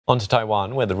On to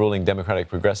Taiwan, where the ruling Democratic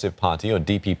Progressive Party, or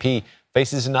DPP,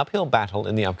 faces an uphill battle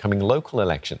in the upcoming local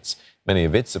elections. Many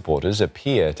of its supporters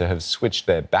appear to have switched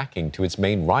their backing to its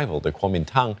main rival, the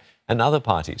Kuomintang, and other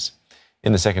parties.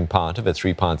 In the second part of a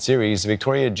three-part series,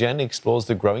 Victoria Jen explores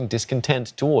the growing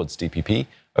discontent towards DPP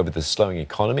over the slowing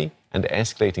economy and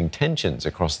escalating tensions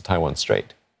across the Taiwan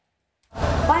Strait.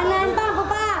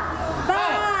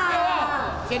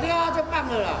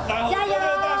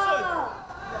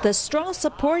 The strong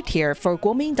support here for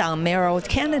Kuomintang mayoral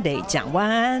candidate Jiang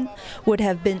Wan-an would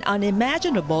have been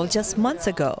unimaginable just months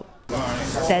ago.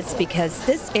 That's because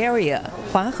this area,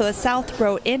 Huanghe South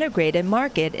Road Integrated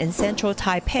Market in central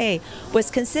Taipei, was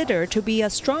considered to be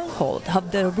a stronghold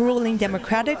of the ruling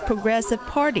Democratic Progressive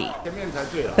Party.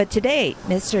 But today,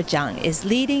 Mr. Jiang is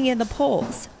leading in the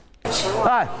polls.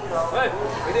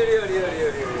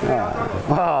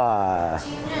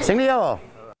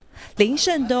 Lin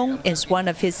Shengdong is one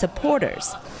of his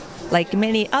supporters. Like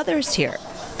many others here,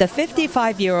 the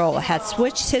 55-year-old has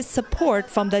switched his support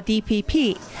from the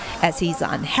DPP as he's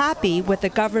unhappy with the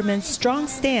government's strong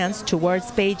stance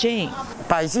towards Beijing.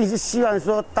 百姓是希望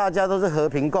说大家都是和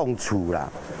平共处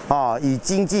啦，以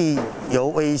经济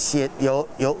优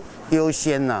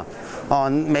先呐，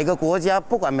每个国家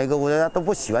不管每个国家都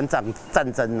不喜欢战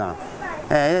争呐，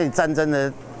因为战争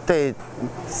呢对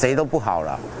谁都不好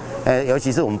啦，尤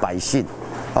其是我们百姓，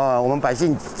我们百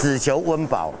姓只求温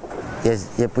饱。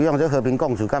 也不用就和平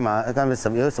共处，干嘛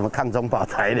有什么抗中保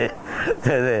台呢？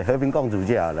对不对？和平共处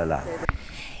就好了啦。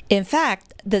In fact,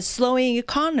 the slowing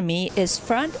economy is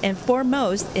front and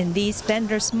foremost in these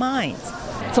vendors' minds.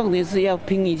 重点是要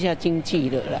拼一下经济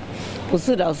的啦，不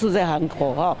是老是在喊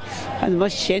口号，喊什么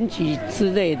选举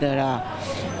之类的啦。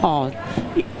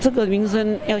这个民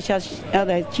生要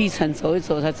来基层走一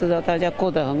走，才知道大家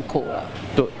过得很苦啊。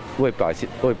对，为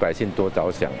百姓多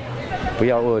着想，不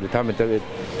要为了他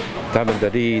们的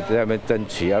利益在那边争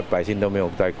取，百姓都没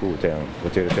有在顾，这样我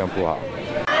觉得这样不好。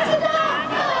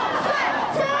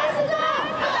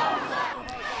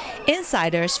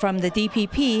Insiders from the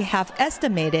DPP have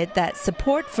estimated that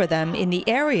support for them in the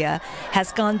area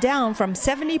has gone down from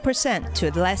 70%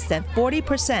 to less than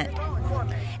 40%.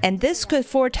 And this could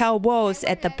foretell woes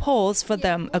at the polls for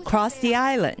them across the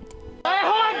island.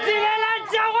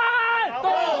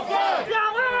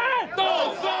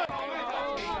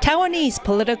 Taiwanese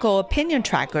political opinion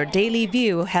tracker Daily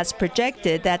View has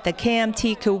projected that the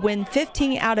KMT could win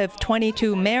 15 out of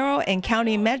 22 mayoral and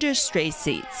county magistrate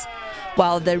seats,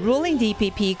 while the ruling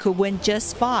DPP could win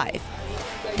just 5.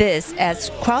 This as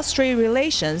cross-strait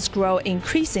relations grow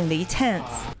increasingly tense.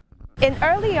 In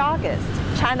early August,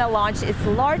 China launched its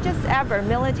largest ever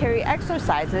military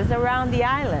exercises around the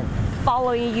island,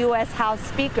 following U.S. House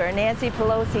Speaker Nancy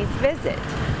Pelosi's visit.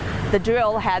 The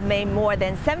drill had made more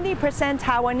than 70%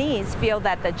 Taiwanese feel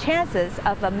that the chances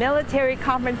of a military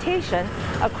confrontation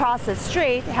across the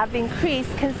strait have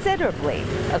increased considerably,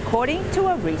 according to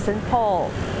a recent poll.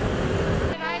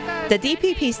 The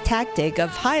DPP's tactic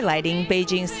of highlighting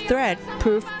Beijing's threat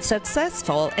proved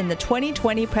successful in the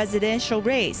 2020 presidential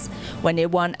race when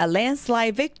it won a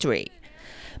landslide victory.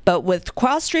 But with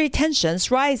cross-strait tensions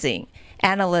rising,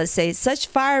 analysts say such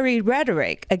fiery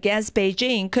rhetoric against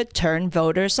Beijing could turn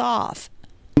voters off.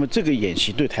 那么这个演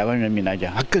习对台湾人民来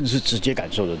讲，他更是直接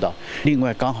感受得到。另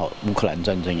外，刚好乌克兰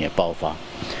战争也爆发，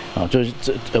就是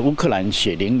乌克兰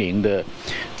血淋淋的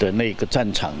那个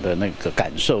战场的那个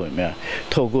感受有没有？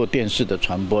透过电视的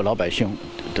传播，老百姓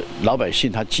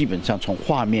他基本上从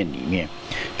画面里面，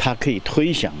他可以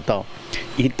推想到，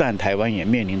一旦台湾也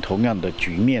面临同样的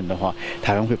局面的话，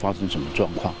台湾会发生什么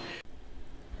状况？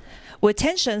 With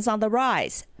tensions on the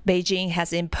rise, Beijing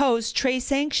has imposed trade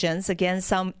sanctions against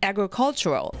some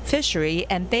agricultural, fishery,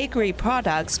 and bakery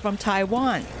products from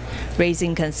Taiwan,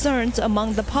 raising concerns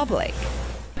among the public.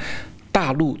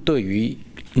 大陆对于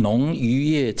农渔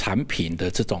业产品的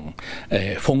这种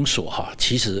封锁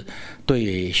其实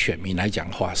对选民来讲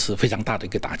的话是非常大的一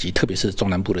个打击，特别是中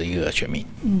南部的一个选民。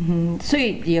所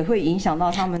以也会影响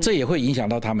到他们。这也会影响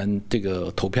到他们这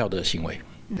个投票的行为。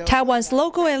 Taiwan's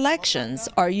local elections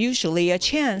are usually a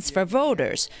chance for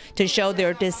voters to show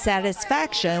their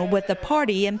dissatisfaction with the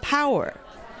party in power.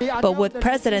 But with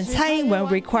President Tsai Ing-wen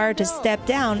required to step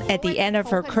down at the end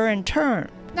of her current term,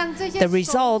 the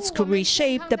results could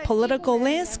reshape the political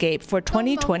landscape for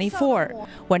 2024,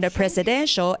 when the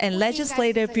presidential and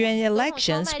legislative yuan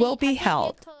elections will be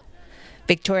held.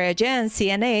 Victoria Jen,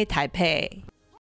 CNA, Taipei.